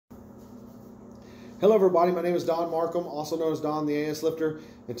Hello everybody, my name is Don Markham, also known as Don the AS Lifter,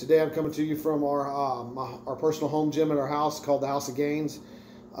 and today I'm coming to you from our personal home gym at our house called the House of Gains.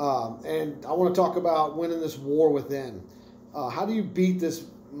 And I want to talk about winning this war within. How do you beat this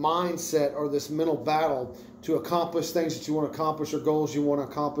mindset or this mental battle to accomplish things that you want to accomplish or goals you want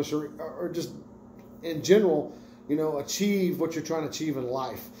to accomplish or just in general, achieve what you're trying to achieve in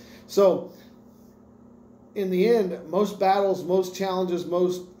life. So in the end, most battles, most challenges,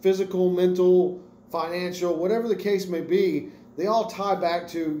 most physical, mental, financial, whatever the case may be, they all tie back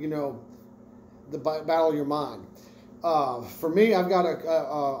to, the battle of your mind. For me, I've got a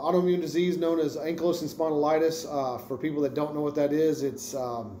autoimmune disease known as Ankylosing Spondylitis. For people that don't know what that is, it's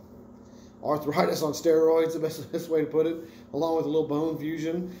arthritis on steroids, the best way to put it, along with a little bone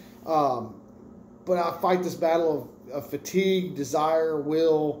fusion. But I fight this battle of fatigue, desire,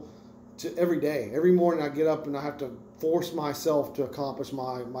 will, every day. Every morning I get up and I have to force myself to accomplish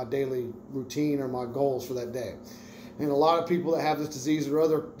my daily routine or my goals for that day. And a lot of people that have this disease or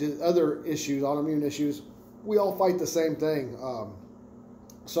other issues, autoimmune issues, we all fight the same thing.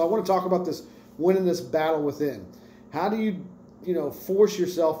 So I want to talk about this, winning this battle within. How do you, force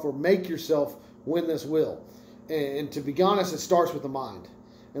yourself or make yourself win this will? And to be honest, it starts with the mind.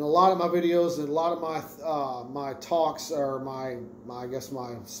 In a lot of my videos and a lot of my talks or my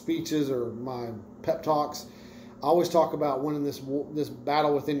speeches or my pep talks, I always talk about winning this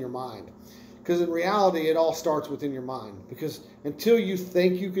battle within your mind. Because in reality, it all starts within your mind. Because until you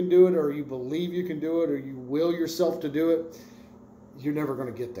think you can do it or you believe you can do it or you will yourself to do it, you're never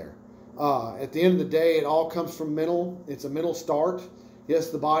going to get there. At the end of the day, it all comes from mental. It's a mental start. Yes,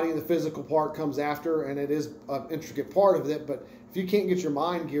 the body and the physical part comes after, and it is an intricate part of it, but if you can't get your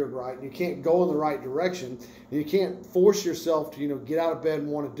mind geared right, and you can't go in the right direction, and you can't force yourself to, get out of bed and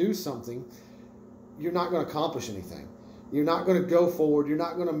want to do something, you're not going to accomplish anything. You're not going to go forward. You're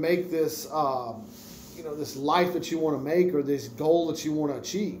not going to make this, this life that you want to make or this goal that you want to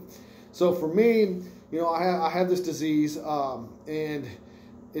achieve. So for me, I have this disease, and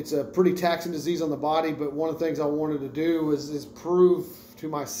it's a pretty taxing disease on the body, but one of the things I wanted to do is prove to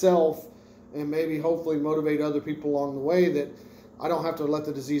myself and maybe hopefully motivate other people along the way that I don't have to let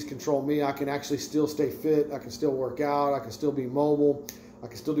the disease control me. I can actually still stay fit. I can still work out. I can still be mobile. I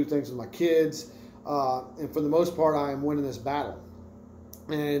can still do things with my kids. And for the most part, I am winning this battle.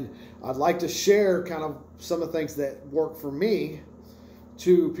 And I'd like to share kind of some of the things that work for me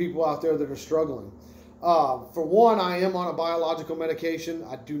to people out there that are struggling. For one, I am on a biological medication.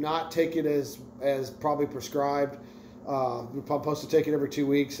 I do not take it as probably prescribed. I'm supposed to take it every 2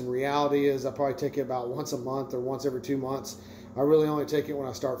 weeks. And reality is I probably take it about once a month or once every 2 months. I really only take it when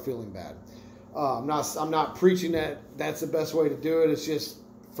I start feeling bad. I'm not preaching that that's the best way to do it. It's just,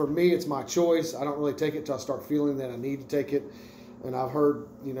 for me, it's my choice. I don't really take it till I start feeling that I need to take it. And I've heard,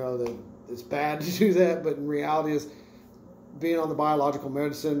 that it's bad to do that. But in reality is, being on the biological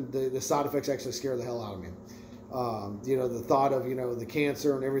medicine, the side effects actually scare the hell out of me. The thought of, the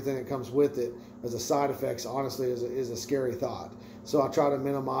cancer and everything that comes with it as a side effects, honestly, is a scary thought. So I try to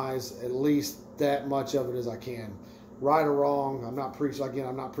minimize at least that much of it as I can. Right or wrong, I'm not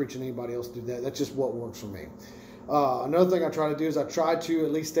preaching anybody else to do that. That's just what works for me. Another thing I try to do is I try to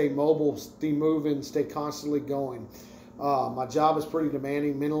at least stay mobile, stay moving, stay constantly going. My job is pretty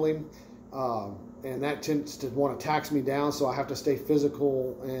demanding mentally. And that tends to want to tax me down, so I have to stay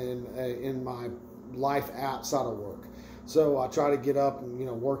physical in my life outside of work. So I try to get up and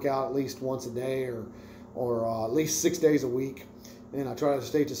work out at least once a day or at least 6 days a week, and I try to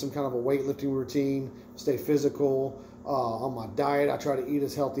stay to some kind of a weightlifting routine, stay physical. On my diet, I try to eat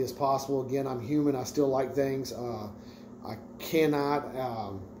as healthy as possible. Again, I'm human. I still like things. I cannot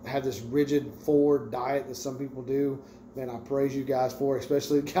have this rigid forward diet that some people do. Man, I praise you guys for it,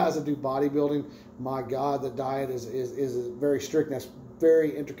 especially the guys that do bodybuilding. My God, the diet is very strict. And that's a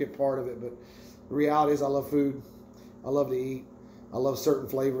very intricate part of it. But the reality is I love food. I love to eat. I love certain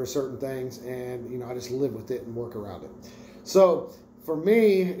flavors, certain things. And, I just live with it and work around it. So for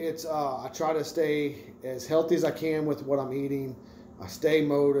me, it's I try to stay as healthy as I can with what I'm eating. I stay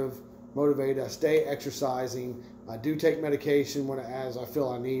motivated. I stay exercising. I do take medication as I feel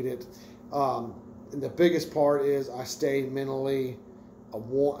I need it. And the biggest part is I stay mentally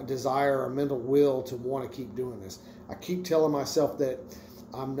a desire, a mental will to want to keep doing this. I keep telling myself that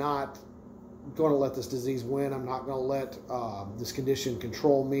I'm not going to let this disease win. I'm not going to let this condition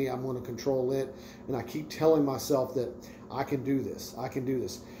control me. I'm going to control it. And I keep telling myself that I can do this. I can do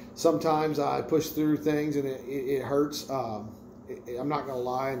this. Sometimes I push through things and it hurts. I'm not going to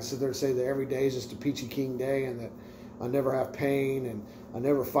lie and sit there and say that every day is just a peachy keen day and that I never have pain and I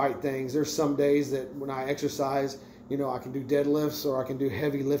never fight things. There's some days that when I exercise, I can do deadlifts or I can do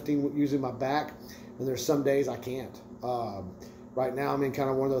heavy lifting using my back. and there's some days I can't. Right now I'm in kind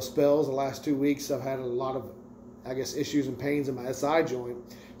of one of those spells. The last 2 weeks I've had a lot of, I guess, issues and pains in my SI joint,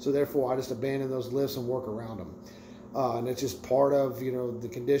 so therefore I just abandon those lifts and work around them. And it's just part of, you know, the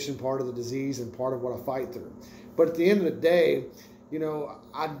condition, part of the disease, and part of what I fight through. But at the end of the day, you know,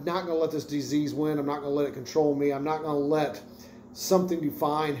 I'm not going to let this disease win. I'm not going to let it control me. I'm not going to let something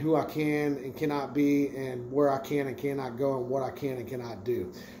define who I can and cannot be, and where I can and cannot go, and what I can and cannot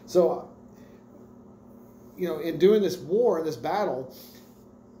do. So, you know, in doing this war and this battle,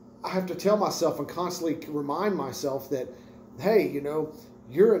 I have to tell myself and constantly remind myself that, hey, you know,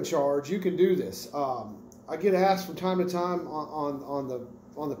 you're in charge. You can do this. I get asked from time to time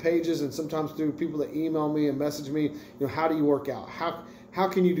on the pages, and sometimes through people that email me and message me, you know, how do you work out? How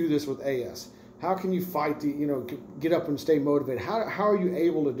can you do this with AS? How can you fight you know, get up and stay motivated? How are you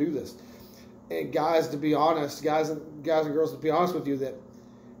able to do this? And guys, to be honest, guys and girls, to be honest with you, that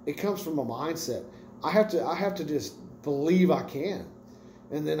it comes from a mindset. I have to just believe I can,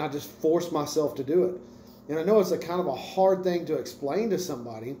 and then I just force myself to do it. And I know it's a kind of a hard thing to explain to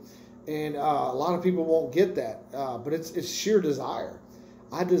somebody, and a lot of people won't get that, but it's sheer desire.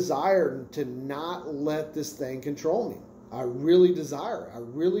 I desire to not let this thing control me. I really desire it. I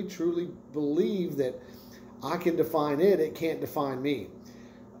really, truly believe that I can define it. It can't define me.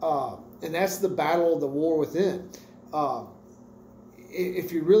 And that's the battle of the war within.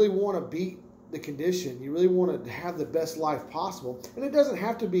 If you really want to beat the condition, you really want to have the best life possible, and it doesn't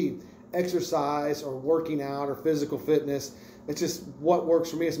have to be exercise or working out or physical fitness. It's just what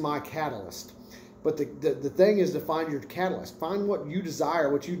works for me is my catalyst. But the thing is to find your catalyst. Find what you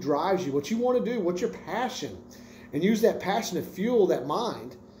desire, what you drives you, what you want to do, what's your passion. And use that passion to fuel that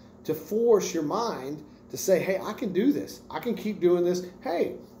mind, to force your mind to say, hey, I can do this. I can keep doing this.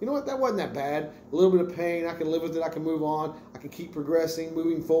 Hey, you know what? That wasn't that bad. A little bit of pain. I can live with it. I can move on. I can keep progressing,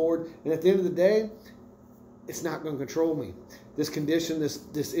 moving forward. And at the end of the day, it's not going to control me. This condition,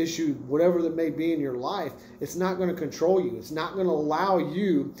 this issue, whatever that may be in your life, it's not going to control you. It's not going to allow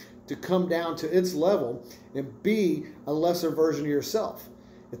you to come down to its level and be a lesser version of yourself.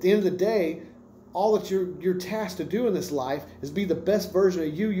 At the end of the day, all that you're tasked to do in this life is be the best version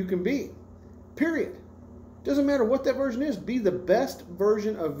of you can be. Period. Doesn't matter what that version is. Be the best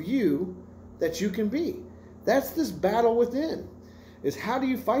version of you that you can be. That's this battle within. Is how do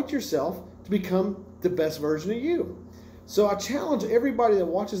you fight yourself to become the best version of you? So I challenge everybody that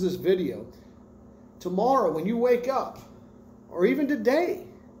watches this video, tomorrow when you wake up, or even today,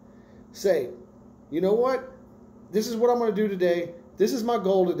 say, you know what? This is what I'm going to do today. This is my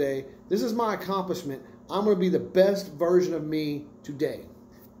goal today. This is my accomplishment. I'm going to be the best version of me today.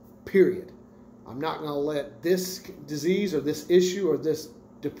 Period. I'm not going to let this disease or this issue or this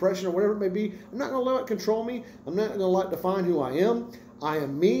depression or whatever it may be, I'm not going to let it control me. I'm not going to let it define who I am. I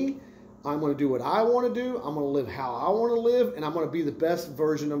am me. I'm going to do what I want to do. I'm going to live how I want to live, and I'm going to be the best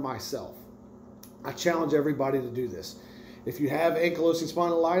version of myself. I challenge everybody to do this. If you have ankylosing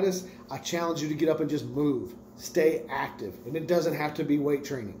spondylitis, I challenge you to get up and just move. Stay active. And it doesn't have to be weight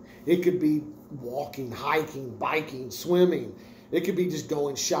training. It could be walking, hiking, biking, swimming. It could be just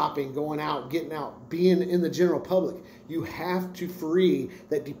going shopping, going out, getting out, being in the general public. You have to free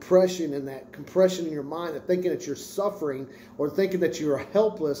that depression and that compression in your mind, that thinking that you're suffering or thinking that you're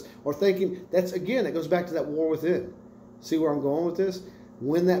helpless or thinking that's, again, it goes back to that war within. See where I'm going with this?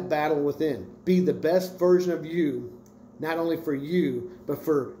 Win that battle within. Be the best version of you, not only for you, but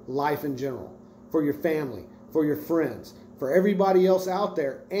for life in general, for your family, for your friends, for everybody else out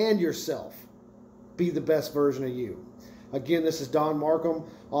there and yourself. Be the best version of you. Again, this is Don Markham,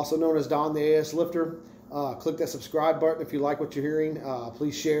 also known as Don the AS Lifter. Click that subscribe button if you like what you're hearing.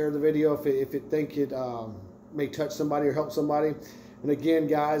 Please share the video if you think it may touch somebody or help somebody. And again,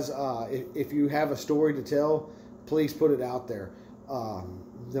 guys, if you have a story to tell, please put it out there.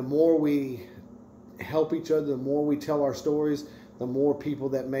 The more we help each other, the more we tell our stories, the more people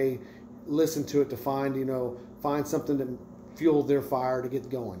that may listen to it to find something to fuel their fire to get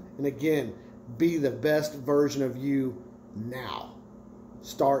going. And again, be the best version of you now.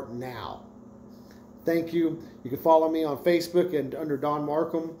 Start now. Thank you. You can follow me on Facebook and under Don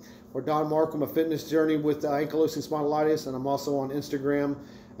Markham, or Don Markham, A Fitness Journey with Ankylosing Spondylitis, and I'm also on Instagram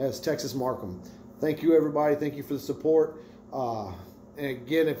as Texas Markham. Thank you, everybody. Thank you for the support. And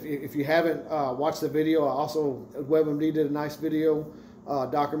again, if you haven't watched the video, WebMD did a nice video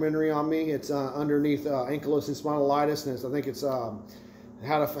documentary on me. It's underneath ankylosing spondylitis, and I think it's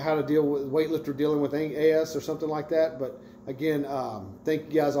how to deal with weightlifter dealing with AS or something like that. But again,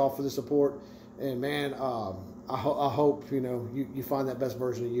 thank you guys all for the support. And man, I hope you find that best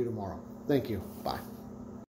version of you tomorrow. Thank you. Bye.